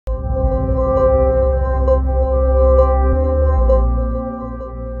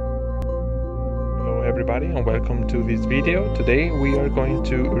everybody, and welcome to this video. Today we are going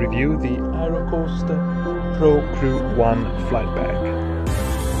to review the Aerocoast Pro Crew I flight bag.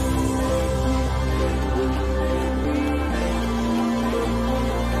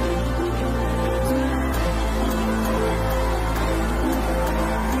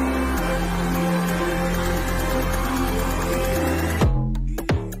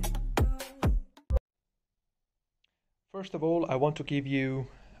 First of all, I want to give you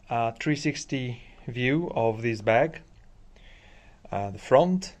a 360 view of this bag. The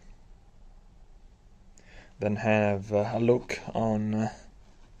front, then have a look on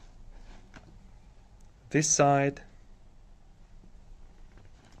this side,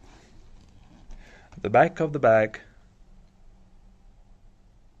 the back of the bag,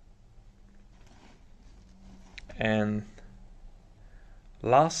 and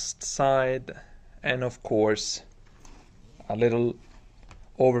last side, and of course a little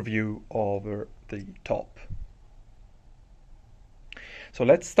overview over the top. So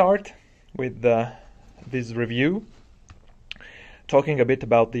let's start with this review, talking a bit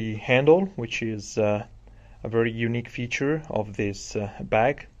about the handle, which is a very unique feature of this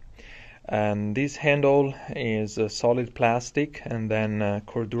bag. And this handle is a solid plastic and then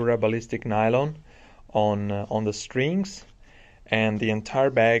Cordura ballistic nylon on the strings. And the entire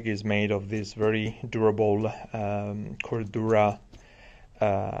bag is made of this very durable Cordura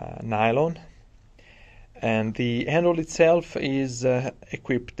nylon. And the handle itself is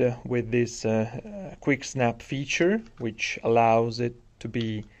equipped with this quick snap feature, which allows it to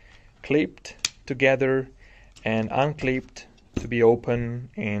be clipped together and unclipped to be open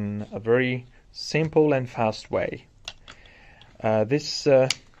in a very simple and fast way. This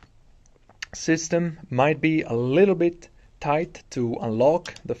system might be a little bit tight to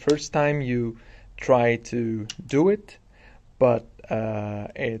unlock the first time you try to do it, but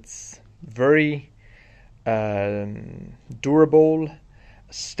it's very durable,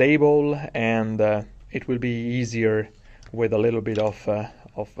 stable, and it will be easier with a little bit of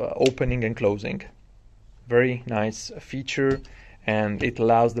opening and closing. Very nice feature, and it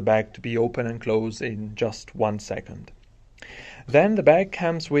allows the bag to be open and closed in just 1 second. Then the bag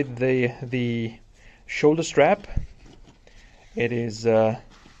comes with the shoulder strap. It is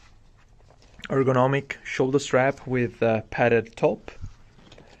ergonomic shoulder strap with a padded top,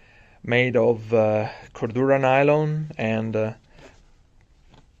 made of Cordura nylon and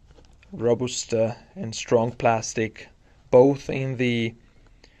robust and strong plastic, both in the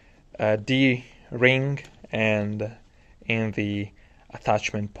D-ring and in the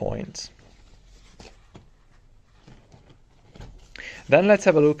attachment points. Then let's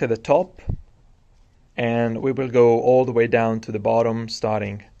have a look at the top, and we will go all the way down to the bottom,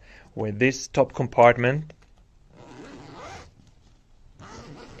 starting with this top compartment.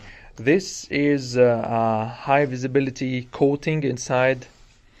 This is a high visibility coating inside,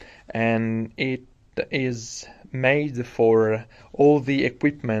 and it is made for all the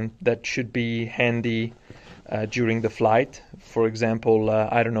equipment that should be handy during the flight. For example,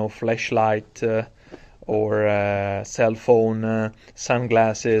 I don't know, flashlight or cell phone,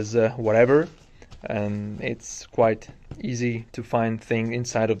 sunglasses, whatever. And it's quite easy to find things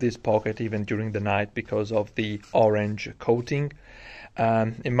inside of this pocket even during the night because of the orange coating.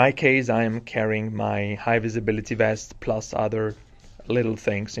 In my case, I am carrying my high visibility vest plus other little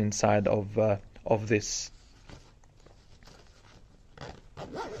things inside of this.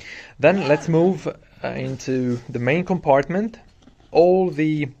 Then let's move into the main compartment. All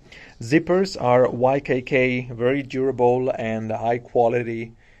the zippers are YKK, very durable and high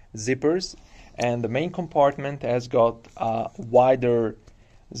quality zippers. And the main compartment has got a wider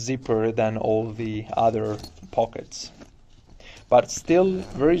zipper than all the other pockets, but still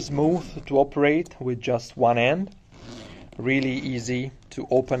very smooth to operate with just one end, really easy to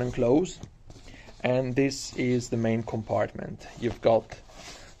open and close. And this is the main compartment. You've got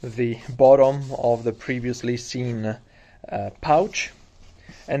the bottom of the previously seen pouch,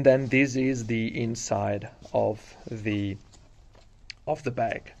 and then this is the inside of the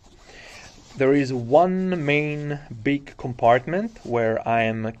bag. There is one main big compartment where I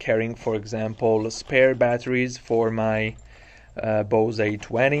am carrying, for example, spare batteries for my Bose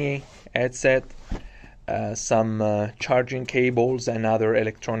A20 headset, some charging cables and other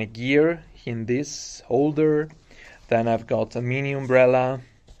electronic gear in this holder. Then I've got a mini umbrella,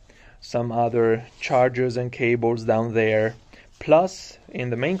 some other chargers and cables down there. Plus, in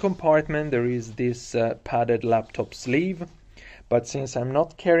the main compartment there is this padded laptop sleeve, but since I'm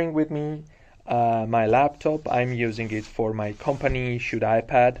not carrying with me my laptop, I'm using it for my company issued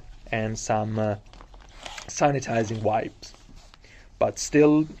iPad and some sanitizing wipes. but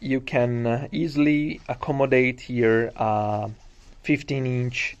still you can easily accommodate here a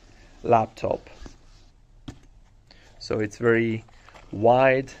 15-inch laptop. So it's very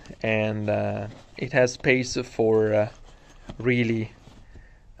wide, and it has space for really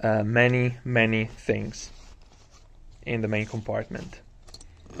many things in the main compartment.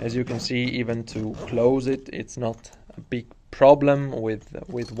 As you can see, even to close it, it's not a big problem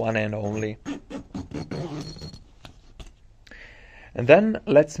with one hand only. And then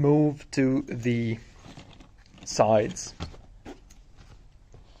let's move to the sides.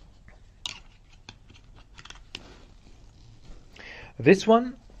 This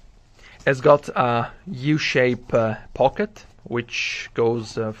one has got a U-shape pocket, which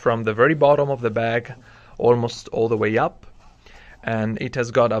goes from the very bottom of the bag almost all the way up, and it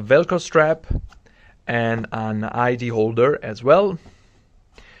has got a Velcro strap and an ID holder as well.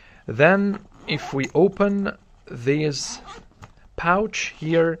 Then if we open this pouch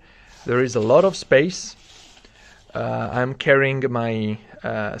here, there is a lot of space. I'm carrying my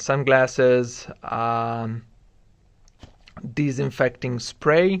sunglasses, disinfecting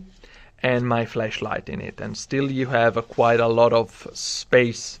spray, and my flashlight in it, and still you have quite a lot of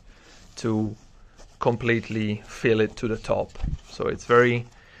space to completely fill it to the top. So it's very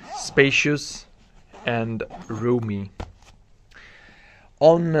spacious and roomy.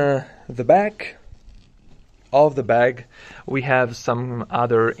 On the back of the bag we have some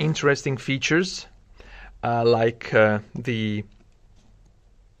other interesting features, like the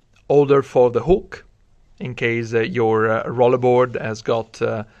holder for the hook, in case your rollerboard has got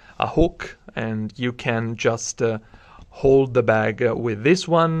a hook, and you can just hold the bag with this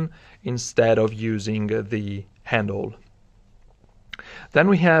one instead of using the handle. Then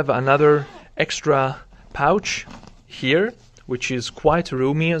we have another extra pouch here, which is quite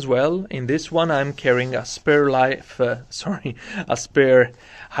roomy as well. In this one I'm carrying a spare a spare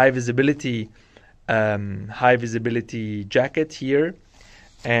high visibility jacket here,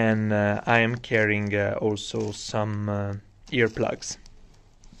 and I am carrying also some earplugs.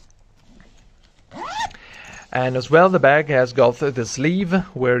 And as well, the bag has got the sleeve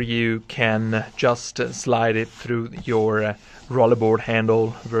where you can just slide it through your rollerboard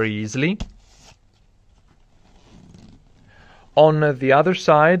handle very easily. On the other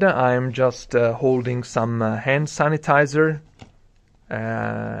side, I'm just holding some hand sanitizer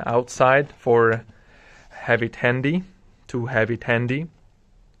outside to have it handy.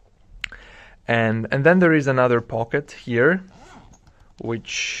 And then there is another pocket here,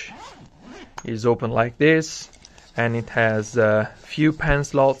 which is open like this, and it has a few pen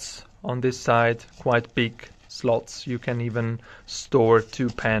slots on this side, quite big slots. You can even store 2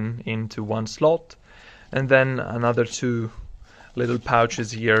 pen into one slot, and then another 2 little pouches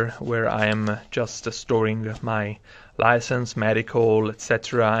here where I am just storing my license, medical,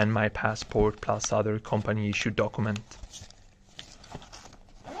 etc., and my passport plus other company issued document.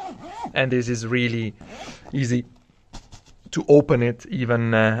 And this is really easy to open it,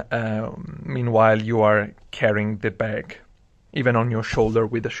 even meanwhile you are carrying the bag, even on your shoulder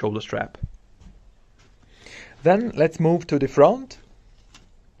with the shoulder strap. Then let's move to the front.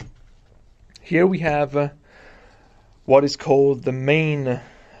 Here we have what is called the main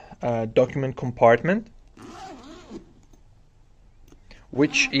document compartment,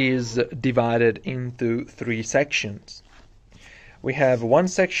 which is divided into 3 sections. We have one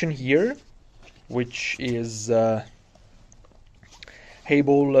section here, which is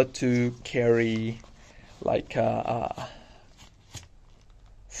able to carry like a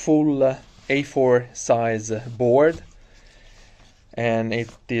full A4 size board, and it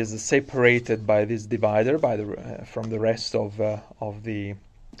is separated by this divider from the rest of the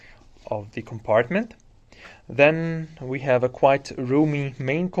compartment. Then we have a quite roomy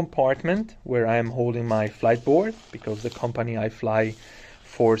main compartment where I am holding my flight board, because the company I fly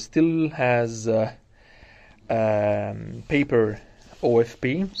for still has paper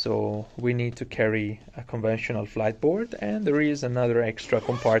OFP, so we need to carry a conventional flight board. And there is another extra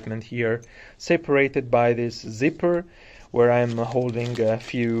compartment here separated by this zipper where I'm holding a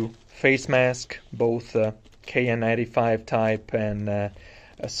few face masks, both KN95 type and a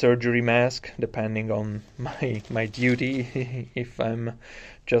surgery mask, depending on my duty. If I'm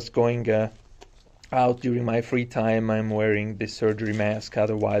just going out during my free time, I'm wearing this surgery mask.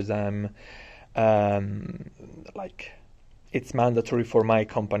 Otherwise I'm it's mandatory for my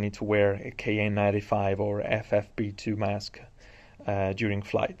company to wear a KN95 or FFP2 mask during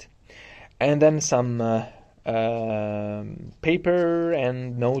flight. And then some paper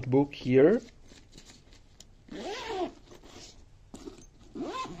and notebook here.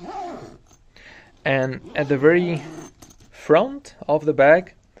 And at the very front of the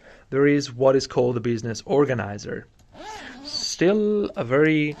bag there is what is called the business organizer. Still a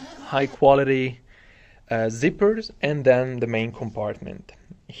very high quality zippers, and then the main compartment.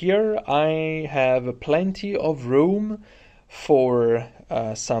 Here I have plenty of room for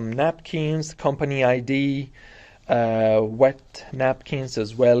some napkins, company ID, wet napkins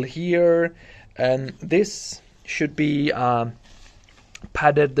as well here, and this should be a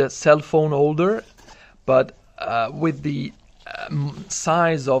padded cell phone holder, but with the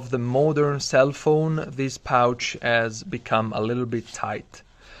size of the modern cell phone, this pouch has become a little bit tight.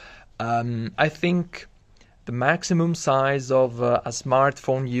 I think the maximum size of a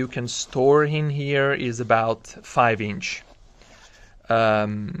smartphone you can store in here is about 5 inch.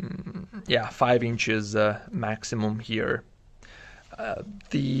 Yeah, 5 inches maximum here.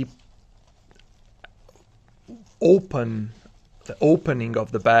 The opening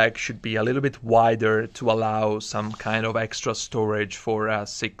of the bag should be a little bit wider to allow some kind of extra storage for a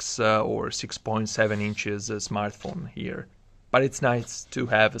 6 or 6.7 inches smartphone here. But it's nice to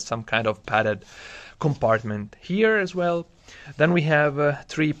have some kind of padded compartment here as well. Then we have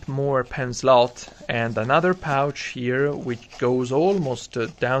 3 more pen slot and another pouch here which goes almost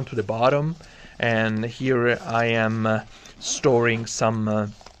down to the bottom, and here I am storing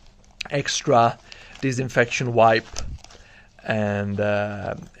some extra disinfection wipe, and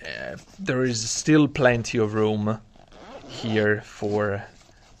there is still plenty of room here for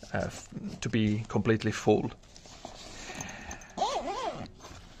to be completely full.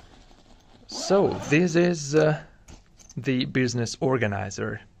 So this is the business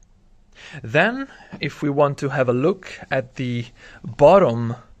organizer. Then if we want to have a look at the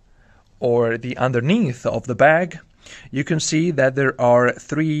bottom or the underneath of the bag, you can see that there are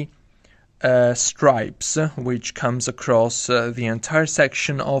 3 stripes which comes across the entire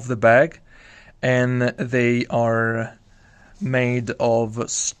section of the bag, and they are made of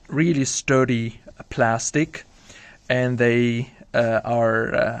really sturdy plastic, and they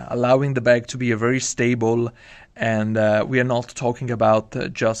are allowing the bag to be very stable, and we are not talking about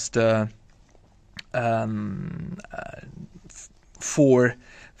just 4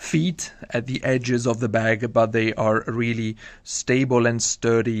 feet at the edges of the bag, but they are really stable and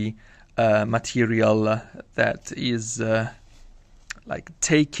sturdy material that is like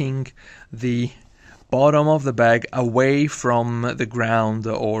taking the bottom of the bag away from the ground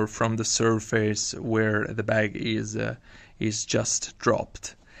or from the surface where the bag is just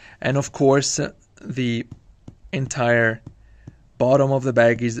dropped. And of course the entire bottom of the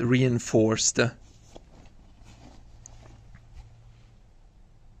bag is reinforced.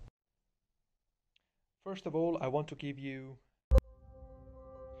 First of all, I want to give you...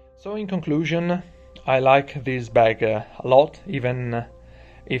 So in conclusion, I like this bag a lot, even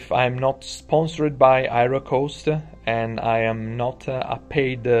if I'm not sponsored by Aerocoast and I am not a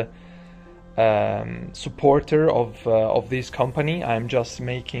paid supporter of this company. I'm just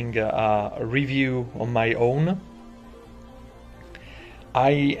making a review on my own.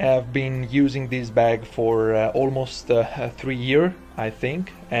 I have been using this bag for almost 3 years, I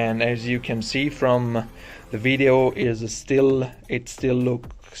think, and as you can see from the video, it still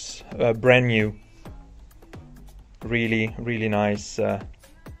looks brand new. Really nice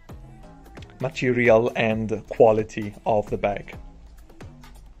material and quality of the bag.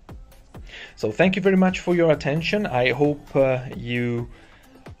 So thank you very much for your attention. I hope you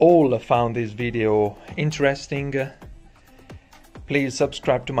all found this video interesting. Please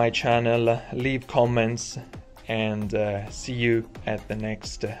subscribe to my channel, leave comments, and see you at the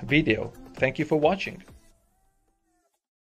next video. Thank you for watching.